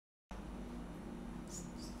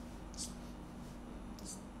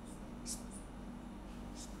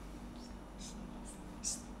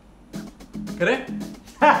करे?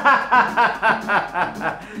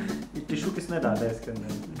 टिश्यू किसने डाला है इसके अंदर?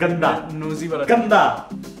 गंदा, नोजी वाला गंदा।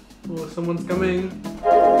 Oh, someone's coming.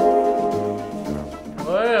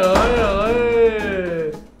 ओए ओए ओए।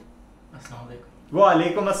 अस्सलाम वालेकुम।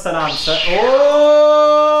 वालेकुम अस्सलाम sir.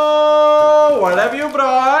 Oh, what have you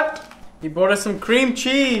brought? He brought us some cream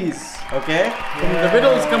cheese. Okay. From the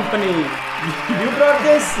Vittels Company. You brought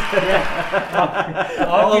this?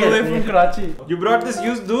 All the way from Karachi. You brought this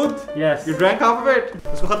used दूध? Yes. You drank half of it?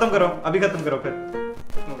 इसको खत्म करो, अभी खत्म करो फिर.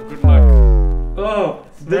 Oh, good luck. Oh,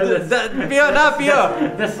 पियो ना पियो.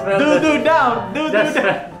 Do down, do down.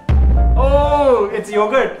 Oh, it's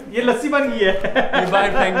yogurt. ये लस्सी बन गई है. ये बाहर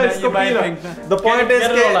फेंकना, ये बाहर फेंकना. The point is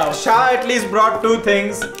कि Shah at least brought two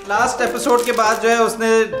things. Last episode के बाद जो है उसने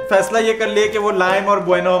फैसला ये कर लिया कि वो लाइम और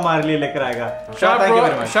बुएनो हमारे लिए लेकर आएगा. Shah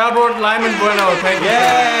brought lime and bueno. Thank you.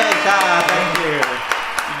 Yeah, Shah, thank you.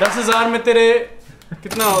 10,000 में तेरे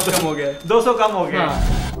कितना कम हो गया? 200 कम हो गया.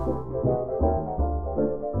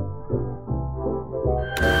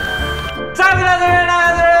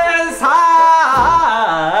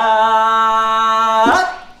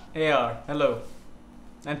 Hello.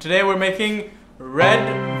 And today we're making red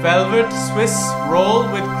velvet Swiss roll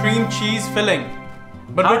with cream cheese filling.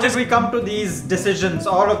 But how did we come to these decisions,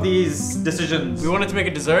 all of these decisions? We wanted to make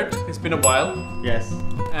a dessert. It's been a while. Yes.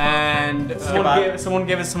 And someone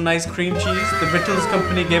gave us some nice cream cheese. The Vittels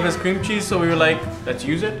Company gave us cream cheese, so we were like, let's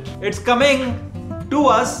use it. It's coming to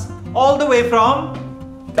us all the way from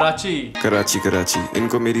Karachi. Karachi.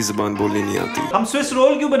 इनको मेरी ज़बान बोलनी नहीं आती. हम Swiss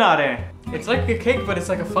roll क्यों बना रहे हैं? It's like a cake, but it's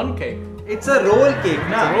like a fun cake. It's a roll cake,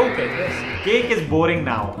 ना? It's a roll cake, yes. Cake is boring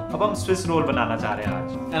now. अब हम Swiss roll बनाना चाह रहे हैं आज.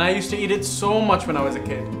 And I used to eat it so much when I was a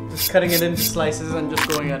kid. Just cutting it into slices and just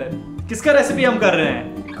going at it. किसका recipe हम कर रहे हैं?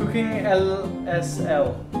 Cooking LSL.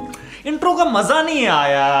 इंट्रो का मजा नहीं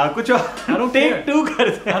आया. कुछ take two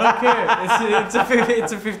करते हैं. I don't care.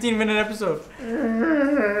 It's a 15-minute episode.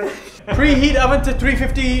 Preheat oven to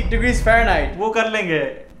 350 degrees Fahrenheit. वो कर लेंगे.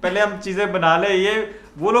 पहले हम चीजें बना ले. ये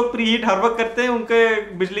वो लोग प्रीहीट हर वक्त करते हैं. उनके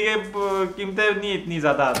बिजली के कीमतें नहीं इतनी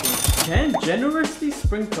ज्यादा आती हैं. Then generously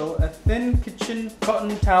sprinkle a thin kitchen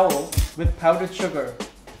cotton towel with powdered sugar.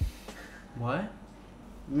 What?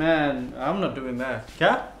 Man, I'm not doing that.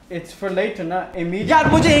 क्या? It's for later, not immediately. यार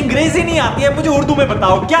मुझे अंग्रेजी नहीं आती है. मुझे उर्दू में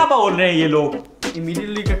बताओ क्या बोल रहे हैं ये लोग.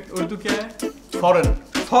 Immediately का उर्दू क्या है? Foreign.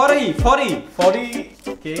 फौरी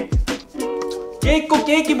Cake. केक को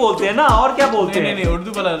केक ही बोलते हैं ना. और क्या बोलते हैं? नहीं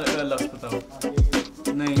उर्दू वाला लफ्ज़ बताओ.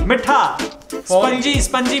 नहीं. मिठा.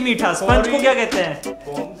 स्पंजी मीठा. स्पंज को क्या कहते हैं?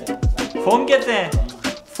 फोम कहते हैं.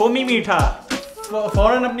 फोमी मीठा.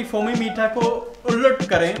 फौरन अपनी फोमी मीठा को उलट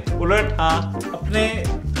करें. उलट, हाँ. अपने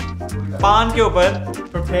पान के ऊपर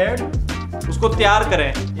prepared. उसको तैयार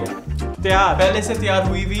करें. तैयार. पहले से तैयार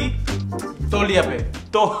हुई तौलिया पे.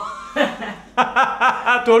 तो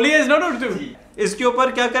तौलिया is not उर्दू. इसके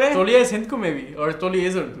ऊपर क्या करें? तौलिया is हिंद को में भी और तौलिया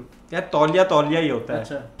is उर्दू. यार तौलिया ही होता है.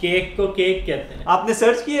 अच्छा. केक को केक कहते हैं. आपने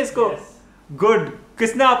सर्च किया इसको? गुड.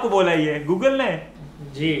 किसने आपको बोला ये? गूगल ने?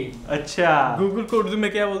 जी. अच्छा. गूगल को उर्दू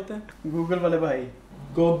में क्या बोलते हैं? गूगल वाले भाई.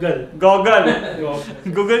 गूगल.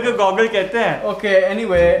 गूगल को गॉगल कहते हैं. Okay,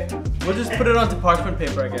 anyway, we'll just put it onto parchment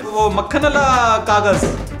paper, I guess. वो मक्खन वाला कागज.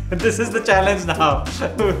 This is the challenge now.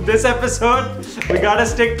 This episode we gotta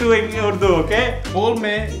stick to Urdu, okay? बोल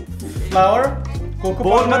में फ्लावर, कोको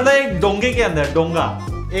बोल मतलब एक डोंगे के अंदर. डोंगा.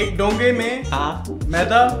 एक डोंगे में हाँ.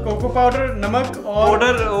 मैदा, कोको पाउडर, नमक और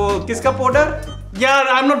पाउडर. किसका पाउडर? यार,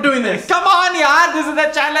 I'm not doing this. Come on यार, this is the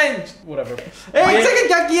challenge. Whatever. एक सेकंड,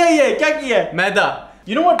 क्या किया ये? क्या किया? मैदा.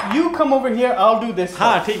 You know what? You come over here. I'll do this.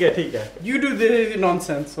 हाँ, ठीक है. You do the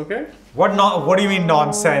nonsense, okay? What do you mean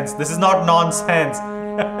nonsense? This is not nonsense.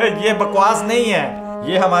 ये बकवास नहीं है.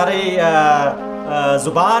 ये हमारी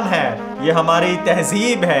जुबान है. ये हमारी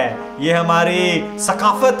तहजीब है. ये हमारी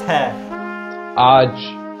सकाफत है. आज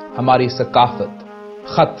हमारी सकाफत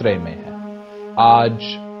खतरे में है. आज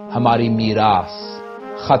हमारी मीरास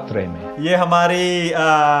खतरे में. ये हमारी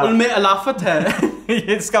उनमें अलाफत है.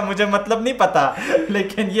 इसका मुझे मतलब नहीं पता,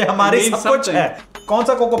 लेकिन ये हमारी सब कुछ है. कौन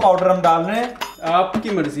सा कोको पाउडर हम डाल रहे हैं? आपकी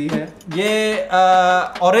मर्जी है. ये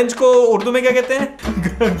ऑरेंज को उर्दू में क्या कहते हैं?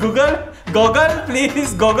 Google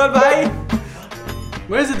please. गूगल भाई.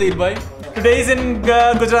 Where is Adil भाई? Today is in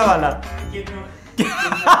Gujranwala.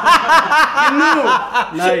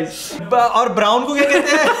 Nice. और ब्राउन को क्या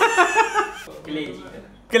कहते हैं?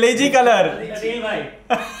 कलेजी कलर.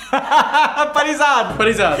 परिजाद.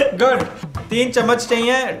 गुड. 3 चम्मच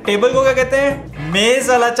चाहिए. टेबल को क्या कहते हैं? मेज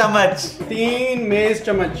वाला चम्मच. 3 मेज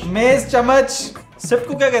चम्मच. मेज चम्मच. सिफ्ट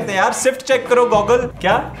को क्या कहते हैं यार? सिफ्ट चेक करो गॉगल.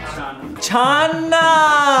 क्या? छानना.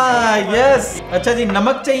 यस. अच्छा जी.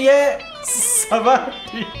 नमक चाहिए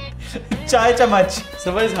 1.25 चाय चम्मच।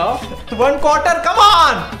 So what is half? 1/4, come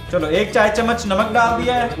on. चलो 1 चाय चम्मच नमक डाल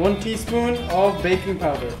दिया है। 1 teaspoon of baking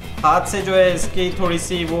powder. हाथ से जो है इसकी थोड़ी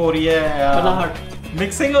सी वो हो रही है, Panahat.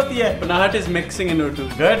 मिक्सिंग होती है। Panahat is mixing in Urdu.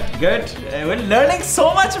 Good. We're learning so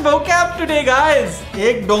much vocab today, guys.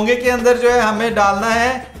 एक डोंगे के अंदर जो है हमें डालना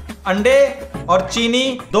है अंडे और चीनी।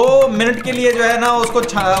 2 मिनट के लिए जो है ना उसको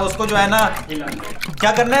जो है ना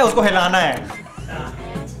क्या करना है, उसको हिलाना है।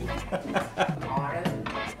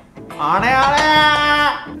 आने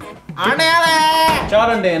 4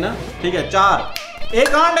 अंडे है ना? ठीक है 4।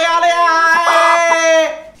 1 अंडे आने आए।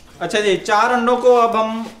 अच्छा जी, 4 अंडों को अब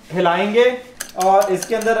हम हिलाएंगे और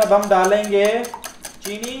इसके अंदर अब हम डालेंगे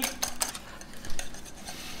चीनी।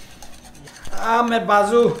 मैं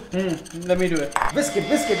बाजू। Let me do it. Biscuit,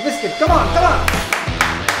 come on.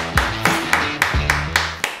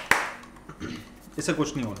 इससे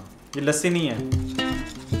कुछ नहीं होना, ये लस्सी नहीं है।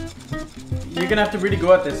 You're gonna have to really go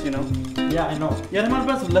at this, you know. Yeah, I know. यार हमारे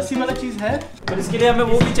पास लस्सी वाला चीज है, पर इसके लिए हमें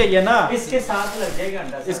वो भी चाहिए ना। इसके साथ लग जाएगा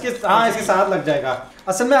अंडा। इसके साथ लग जाएगा।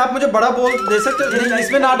 असल में आप मुझे बड़ा बोल दे सकते हो? नहीं,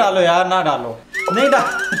 इसमें ना डालो यार, ना डालो।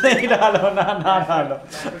 नहीं डालो, ना डालो।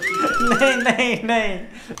 नहीं।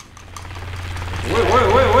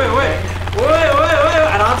 ओए,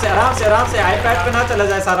 आराम से आईपैड पे ना चला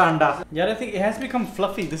जाए सारा अंडा। यार I think it has become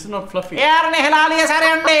fluffy. This is not fluffy. यार ने हिला लिए सारे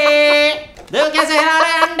अंडे। देखो कैसे हिला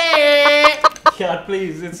रहे अंडे। यार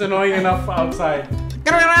please, it's annoying enough outside.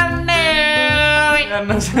 अंडे। यार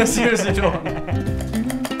no, seriously don't.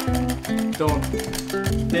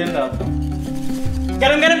 तेल डाल दो।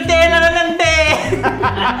 गरम तेल वाले अंडे।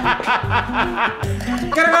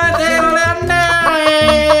 गरम तेल वाले अंडे।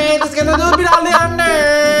 इसके अंदर दूध भी डाल दिया अंडे।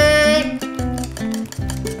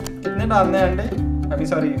 कितने डालने हैं अंडे? अभी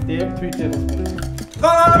सॉरी, तेल 3 tablespoons.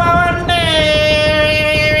 अंडे।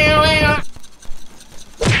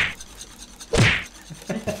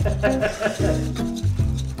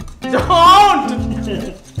 Don't!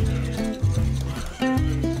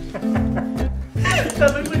 That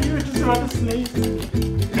looks like you were just about to sneeze.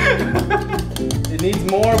 It needs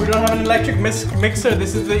more. We don't have an electric mixer.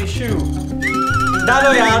 This is the issue. डालो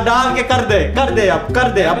यार, डाल के कर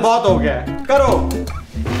दे अब बहुत हो गया है। करो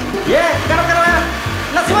ये करो यार।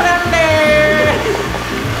 लस्सी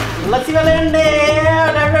वाले अंडे,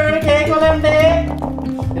 केक वाले अंडे।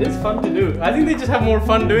 It is fun to do. I think they just have more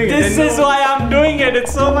fun doing it. This is why I'm doing it.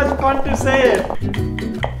 It's so much fun to say it.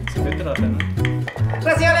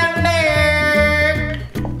 लस्सी वाले अंडे।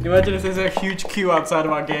 Imagine if there's a huge queue outside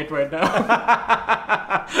of our gate right now.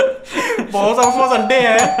 बहुत अंडे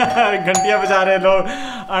हैं। घंटियां बजा रहे हैं लोग।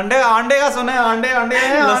 अंडे का सुने, अंडे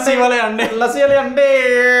हैं। लस्सी वाले अंडे।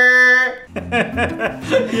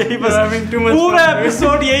 यही बस पूरा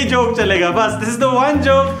एपिसोड यही जोक चलेगा बस। This is the one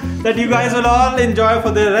joke that you guys will all enjoy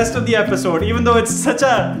for the rest of the episode, even though it's such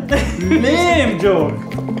a lame joke.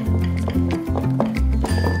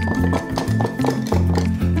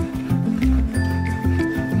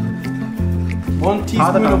 1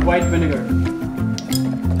 teaspoon of white vinegar.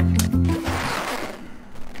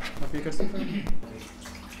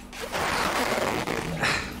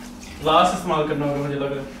 Glass इस्तेमाल करना होगा मुझे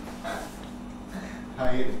लग रहा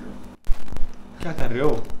है। क्या कर रहे हो?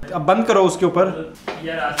 अब बंद करो उसके ऊपर।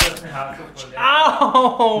 यार अपने हाथ को खोल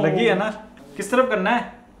दे। लगी है ना? किस तरफ करना है?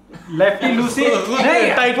 Lefty Lucy.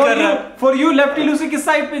 नहीं, टाइट कर रहा है। फॉर यू लेफ्टी लूसी किस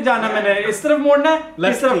साइड पे जाना मैंने? इस तरफ मोड़ना है?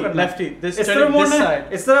 किस तरफ करना है? लेफ्टी। इस तरफ मोड़ना है?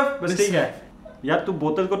 इस तरफ? बस ठीक है। यार तू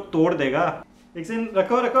बोतल को तोड़ देगा। एक सेकंड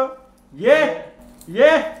रखो। ये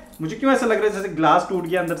मुझे क्यों ऐसा लग रहा है जैसे ग्लास टूट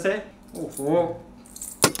गया अंदर से? ओहो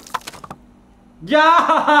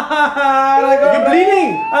यार You're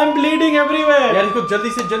bleeding. I'm bleeding everywhere. यार इसको जल्दी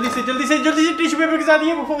से टिश्यू पेपर के साथ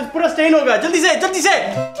ये पूरा स्टेन होगा। जल्दी से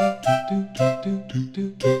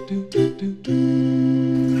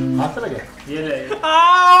हाथ से लगे। ये ले।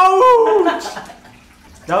 Ouch!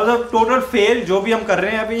 That was a total fail जो भी हम कर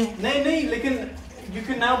रहे हैं अभी। नहीं लेकिन you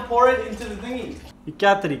can now pour it into the thingy. ये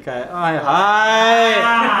क्या तरीका है? हाय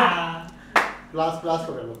प्लास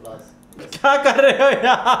पकड़ लो प्लास। क्या कर रहे हो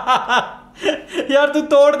यार? यार तू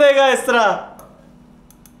तोड़ देगा इस तरह।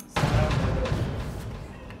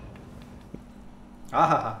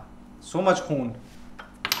 so much खून।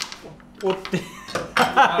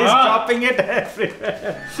 He's dropping it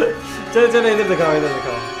everywhere. चलो इधर दिखाओ।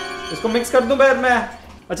 इसको मिक्स कर दूं बैर में।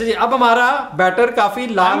 अच्छा जी, अब हमारा बैटर काफी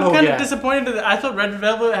लाल हो I'm गया kind है। of disappointed. I thought red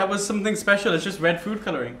velvet was something special. It's just red food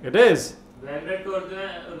coloring. It is. Velvet को उर्दू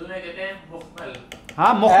में कहते हैं मुखमल।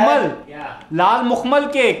 हाँ मुखमल। क्या? लाल मुखमल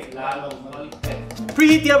cake. Lal मुखमल cake.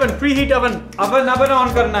 Preheat the oven. Oven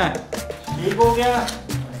on करना है। ठीक हो गया।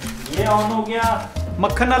 ये ऑन हो गया।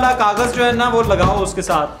 मक्खन वाला कागज जो है ना वो लगाओ उसके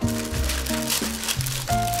साथ।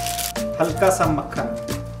 हल्का सा मक्खन।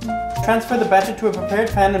 Transfer the batter to a prepared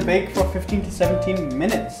pan and bake for 15 to 17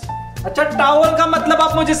 minutes. अच्छा, टावल का मतलब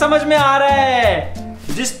आप मुझे समझ में आ रहा है।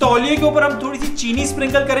 जिस तौलिए के ऊपर हम थोड़ी सी चीनी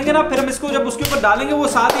स्प्रिंकल करेंगे ना, फिर हम इसको जब उसके ऊपर डालेंगे वो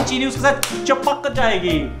साथ ही चीनी उसके साथ चपक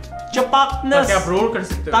जाएगी। चपकनेस, ताकि आप रोल कर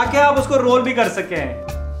सकते हो, ताकि आप उसको रोल भी कर सकें।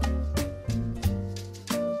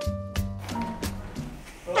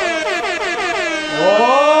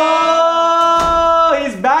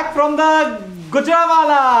 He's back from the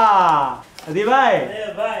Gujranwala. अदी भाई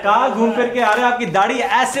कहाँ घूम फिर के आ रहे हैं? आपकी दाढ़ी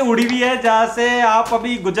ऐसे उड़ी हुई है जहां से आप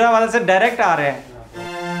अभी गुजरावाला से डायरेक्ट आ रहे हैं।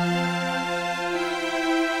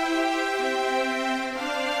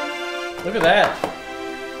 Look at that.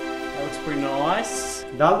 That looks pretty nice.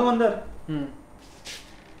 डाल दूं अंदर?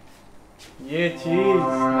 Yeah, cheese.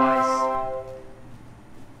 Nice.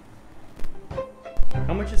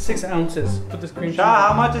 How much is 6 ounces? Put this cream cheese.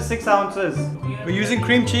 How much is 6 ounces? We're using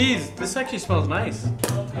cream cheese. This actually smells nice.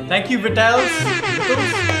 Thank you, Vittels.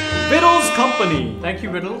 Vittels Company. Thank you,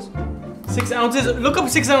 Vittels. 6 ounces. Look up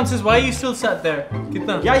 6 ounces. Why are you still sat there?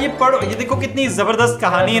 कितना? या ये पढ़ो, ये देखो कितनी जबरदस्त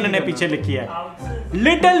कहानी इन्होंने पीछे लिखी है।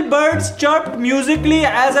 Little birds chirped musically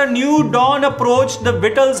as a new dawn approached the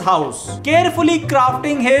Vittels house. Carefully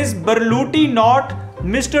crafting his Berluti knot,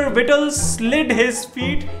 Mr. Vittels slid his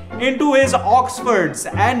feet into his Oxfords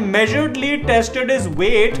and measuredly tested his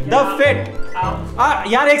weight, the fit.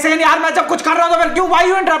 यार एक second यार, मैं जब कुछ कर रहा हूँ तो फिर क्यों? Why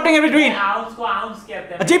you interrupting in between? Ounce को आउंस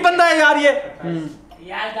कहते हैं। अजीब बंदा है यार ये।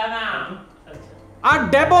 यार गाना। A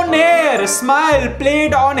debonair smile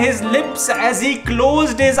played on his lips as he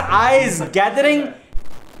closed his eyes, gathering.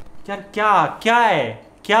 यार क्या है?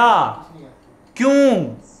 क्या? क्यों?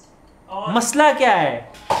 मसला क्या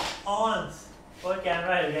है? Ounce. और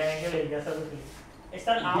कैमरा हिल गया, एंगल हिल गया, सब कुछ। It's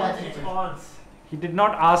an ounce, it's ounce. He did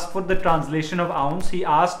not ask for the translation of ounce. He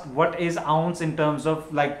asked what is ounce in terms of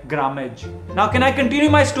like grammage. Now can I continue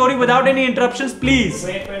my story without any interruptions, please?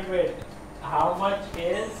 Wait. How much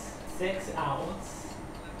is 6 ounce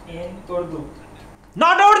in Urdu?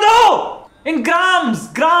 Not Urdu! In grams.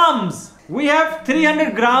 We have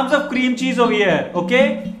 300 grams of cream cheese over here, okay?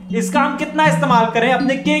 इसका हम कितना इस्तेमाल करें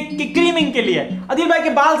अपने cake की creaming के लिए? अदील भाई के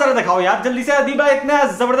बाल जरा दिखाओ यार जल्दी से। अदील भाई इतना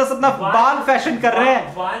जबरदस्त अपना बाल फैशन कर रहे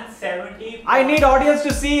हैं। 170. I need audience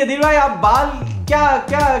to see। Adeel भाई आप बाल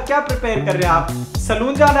क्या प्रिपेयर कर रहे हैं? आप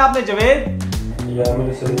सलून जाना है आपने जवेद? या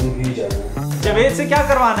मैंने सलून भी जाना है। जवेद से क्या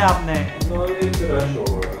करवाना है आपने?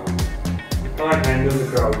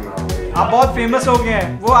 आप बहुत फेमस हो गए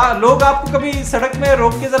हैं। वो लोग आपको कभी सड़क में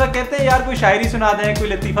रोक के जरा कहते हैं यार कोई शायरी सुना दें, कोई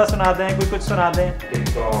लतीफा सुना दें, कोई कुछ सुना दें?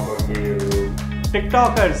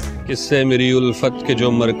 टिकटॉकर्स। किससे मेरी उल्फत के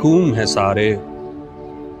जो मरकूम है सारे,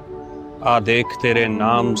 आ देख तेरे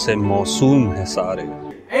नाम से मौसूम है सारे।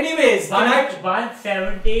 Anyways,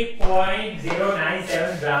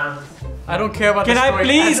 170.097 grams. I don't care about can the I story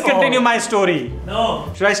please at continue all. my story? No.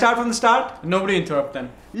 Should I start from the start? Nobody interrupt then.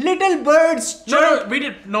 Little birds No, read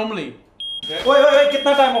it normally. Wait,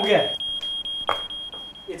 कितना time हो गया?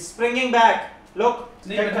 It's springing back. Look.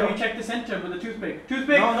 Have you checked the center with the toothpick?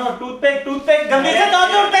 Toothpick. No, toothpick. जल्दी से दो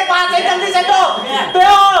toothpick वहाँ से जल्दी से दो।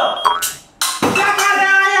 क्या कर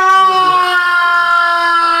रहे हो यार?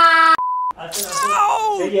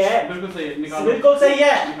 सही है। बिल्कुल सही है, निकालो। बिल्कुल सही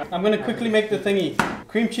है। I'm gonna quickly make the thingy.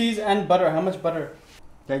 Cream cheese and butter. How much butter?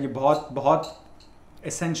 क्या ये बहुत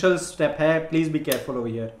essential step है। Please be careful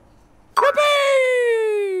over here.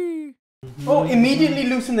 Oh, immediately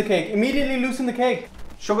loosen the cake. Immediately loosen the cake.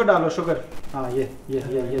 Sugar डालो, शुगर। हाँ ये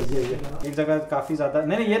एक जगह काफी ज्यादा।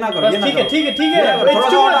 नहीं ये ना करो, ये ना ठीक है, करो। ठीक है। ये करो, It's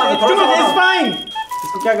too थोड़ा much. सा It's too much. It's fine.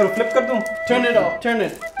 इसको क्या करूँ? फ्लिप कर दूँ? Turn it off. Turn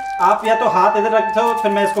it. आप या तो हाथ इधर रख दो,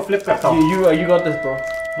 फिर मैं इसको फ्लिप करता हूँ। You got this, bro.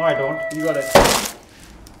 No, I don't. You got it.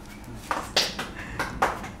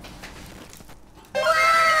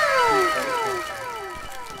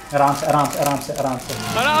 आराम से आराम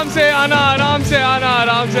से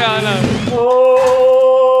आना।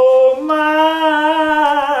 Oh my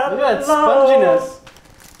Look at that sponginess.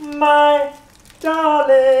 my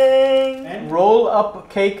darling. And roll up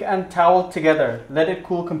cake and towel together. Let it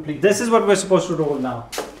cool completely. This is what we're supposed to roll now.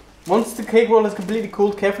 Once the cake roll is completely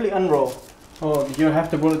cooled, carefully unroll. Oh, you have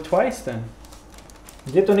to roll it twice then.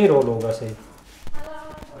 ये तो नहीं role होगा सही।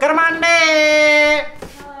 Garmande.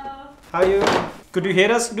 How you? Could you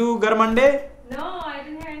hear us do Garmande? No, I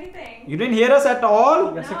didn't hear anything. You didn't hear us at all?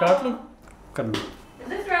 Yes, काट लो। कर लो। Is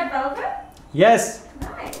this red velvet? Yes.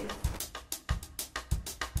 Nice.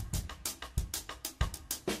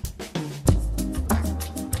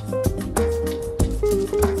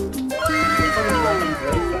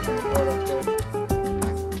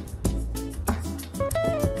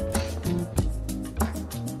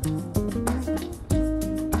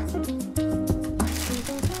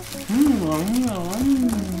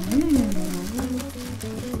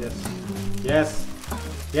 Yes.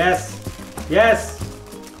 Yes. Yes.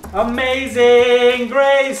 Amazing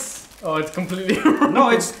Grace. Oh, it's completely No,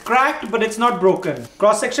 it's cracked, but it's not broken.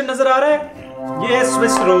 Cross section नजर आ रहा है? Yes,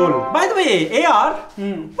 Swiss roll. By the way, AR,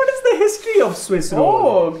 what is the history of Swiss roll?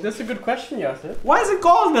 Oh, that's a good question, Yasir. Why is it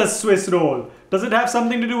called the Swiss roll? Does it have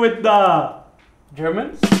something to do with the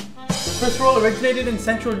Germans? Swiss roll originated in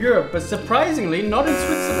Central Europe, but surprisingly not in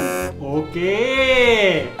Switzerland.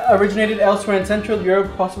 Okay. Originated elsewhere in Central Europe,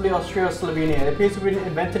 possibly Austria or Slovenia. It appears to have been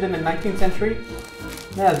invented in the 19th century.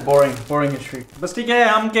 That's boring history. बस ठीक है,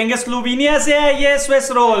 हम कहेंगे Slovenia से है ये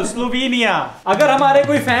Swiss roll, Slovenia. अगर हमारे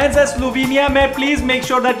कोई फैंस है स्लोवेनिया में, please make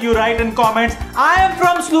sure that you right in comments I am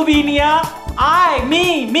from Slovenia. आई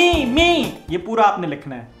मी ये पूरा आपने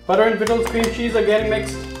लिखना है. Butter and Vittels cream cheese are getting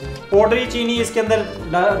mixed. Powdery चीनी इसके अंदर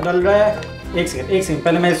डल रहा है. एक सेकंड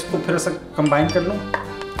पहले मैं इसको फिर से कंबाइन कर लूं.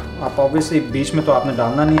 आप ऑब्वियसली बीच में तो आपने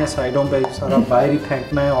डालना नहीं है, साइडों पे सारा बाहर ही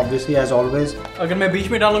फेंकना है ऑब्वियसली एज ऑलवेज. अगर मैं बीच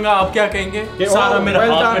में डालूंगा आप क्या कहेंगे? सारा मेरे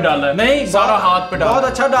हाथ में डालना है. नहीं, सारा हाथ पे डालना. बहुत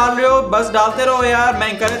अच्छा डाल रहे हो, बस डालते रहो यार. मैं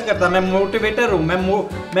इंकरेज करता, मैं मोटिवेटर हूँ,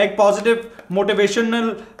 मैं एक पॉजिटिव मोटिवेशनल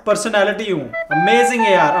पर्सनैलिटी हूँ. अमेजिंग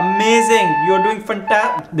है यार, amazing. You are doing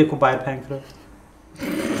fantastic. देखो बाहर फेंक रहे हो.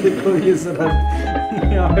 देखो ये जरा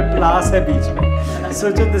यहाँ पे प्लास है बीच में.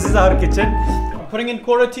 सोचो this is our kitchen. Putting in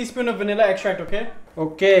 1/4 teaspoon of vanilla extract, okay?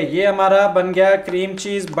 Okay, ये हमारा बन गया क्रीम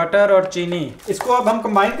चीज, बटर और चीनी. इसको अब हम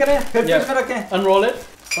कंबाइन करें, फिर फ्रिज में रखें. Unroll it.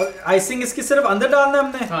 और आइसिंग इसकी सिर्फ अंदर डालना है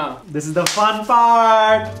हमने. हाँ. This is the fun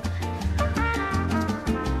part.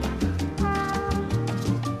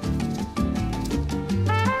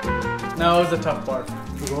 Now is the tough part.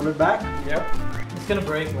 Roll it back. Yep. It's gonna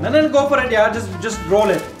break. No, go for it, yaar. Just roll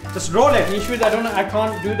it. Just roll it. Issues, I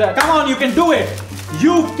can't do that. Come on, you can do it.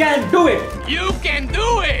 You can do it. You can do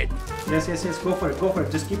it. Yes. Go for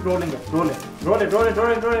it. Just keep rolling it. Roll it.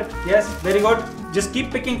 Yes, very good. Just keep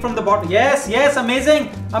picking from the bottom. Yes. Amazing.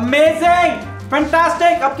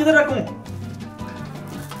 Fantastic. अब किधर रखूं?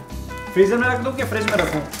 Freezer में रख दूं कि fridge में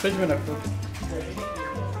रखूं? Fridge में रख दो.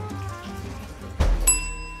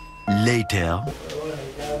 Later.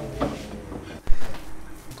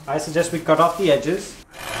 I suggest we cut off the edges.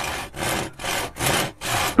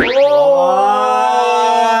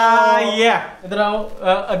 Yeah. इधर आओ.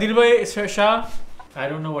 अदिल भाई Shah. I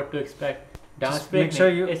don't know what to expect. Dance break. Make sure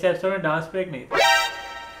you. इस एपिसोड में डांस ब्रेक नहीं था.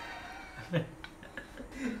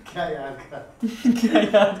 क्या याद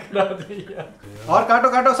करा दिया. और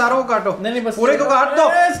काटो सारों को काटो. नहीं बस पूरे को काट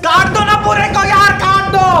दो ना पूरे को यार, काट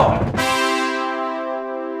दो.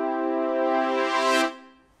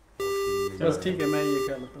 बस ठीक है, मैं ये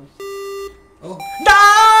कर लेता हूँ.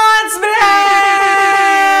 Dance break.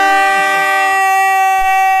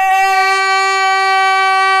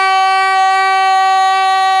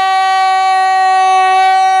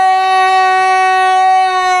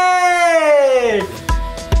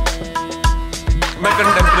 मैं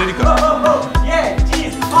कंटेम्परेरी कर. ये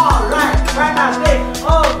चीज ऑलराइट, फैंटास्टिक.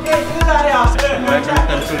 ओके, किधर जा रहे हैं आप? मैं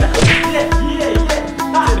कंटेम्परेरी.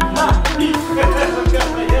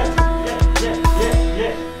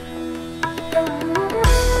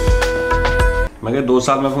 मैं 2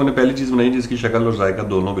 साल में मैंने पहली चीज बनाई जिसकी शक्ल और जायका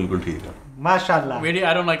दोनों बिल्कुल ठीक है. माशाल्लाह. Really,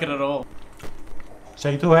 I don't like it at all.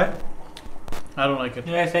 सही तो है. I don't like it.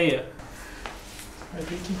 ये सही है.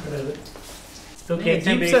 तो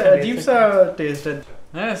अजीब सा टेस्ट है.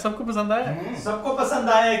 सबको पसंद आया. सबको पसंद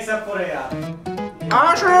आया एक्सेप्ट फॉर यार.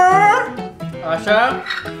 आशा.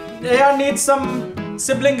 Air needs some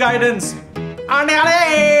sibling guidance. आने.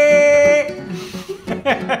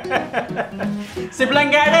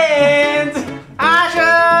 Sibling guidance.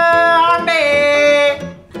 Asha, Ande.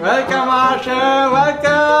 Welcome, Asha.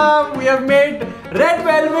 Welcome. We have made red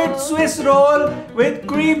velvet Swiss roll with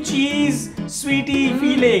cream cheese, sweetie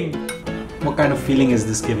feeling. What kind of feeling is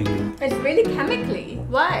this giving you? It's really chemically.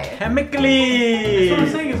 Why? Chemically. That's what I'm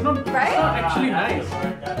saying. It's not actually nice.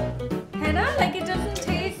 Henna? Like it doesn't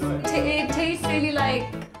taste. It tastes really like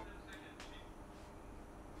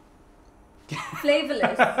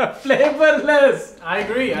flavorless. Flavorless. I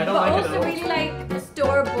agree. I don't like it at But also all. really like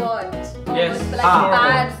store bought. Yes. But like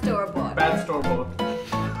bad store bought. Bad store bought.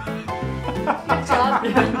 Good job.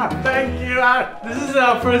 Thank you. This is the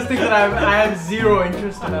first thing that I have zero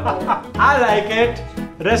interest in at all. I like it.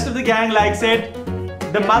 Rest of the gang likes it.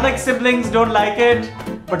 The Malik siblings don't like it,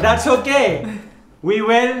 but that's okay. We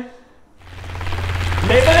will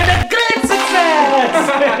label it a great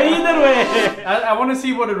success. Either way. I want to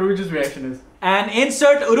see what Aruja's reaction is. And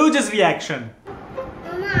insert Uruja's reaction.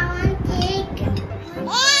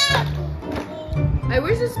 I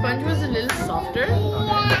wish the sponge was a little softer.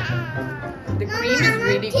 The cream is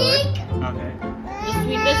really good. Okay. The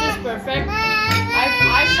sweetness is perfect. I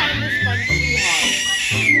find this sponge too hard.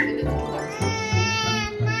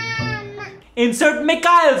 Insert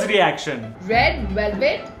Mikhail's reaction. Red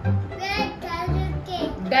velvet.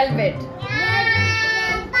 Velvet.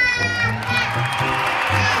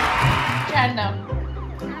 Stand down.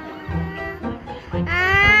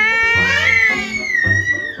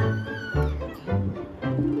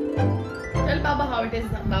 Tell Baba how it is.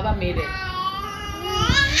 Baba made it.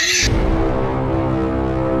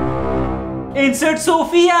 Insert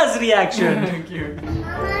Sophia's reaction. Thank you.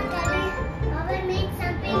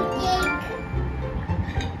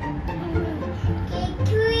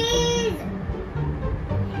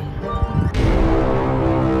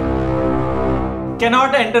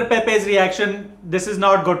 Cannot enter Pepe's reaction. This is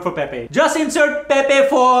not good for Pepe. Just insert Pepe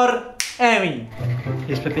for Amy.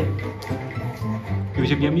 Yes, Pepe. Give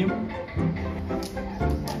us a yum yum.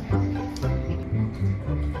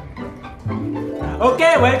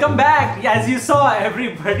 Okay, welcome back. As you saw,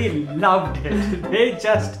 everybody loved it. They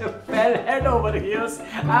just fell head over heels,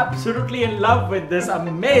 absolutely in love with this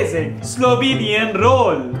amazing Slovenian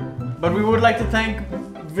roll. But we would like to thank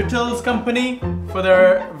Vittels Company for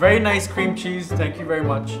their very nice cream cheese. Thank you very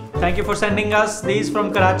much. Thank you for sending us these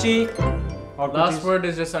from Karachi. Last word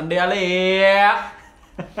is just Andiale.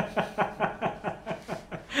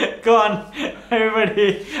 Go on,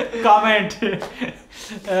 everybody, comment.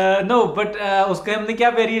 No, but उसका हमने क्या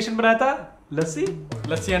variation बनाया था? लस्सी?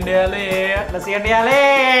 Lassi Andiale. Lassi अंडियाले.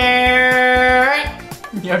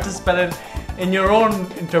 You have to spell it in your own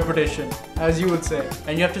interpretation, as you would say.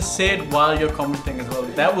 And you have to say it while you're commenting as well.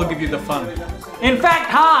 That will give you the fun. In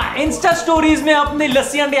fact, हाँ, Insta stories में अपनी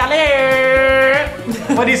लस्सी अंडियाले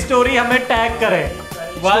वाली story हमें tag करें.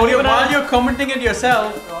 While you're commenting it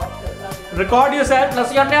yourself, record yourself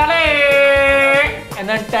lassi अंडियाले and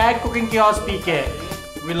then tag Cooking Chaos PK.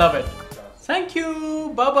 We love it. Thank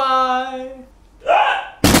you. Bye bye.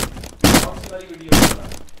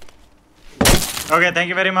 Okay, thank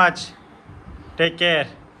you very much. Take care.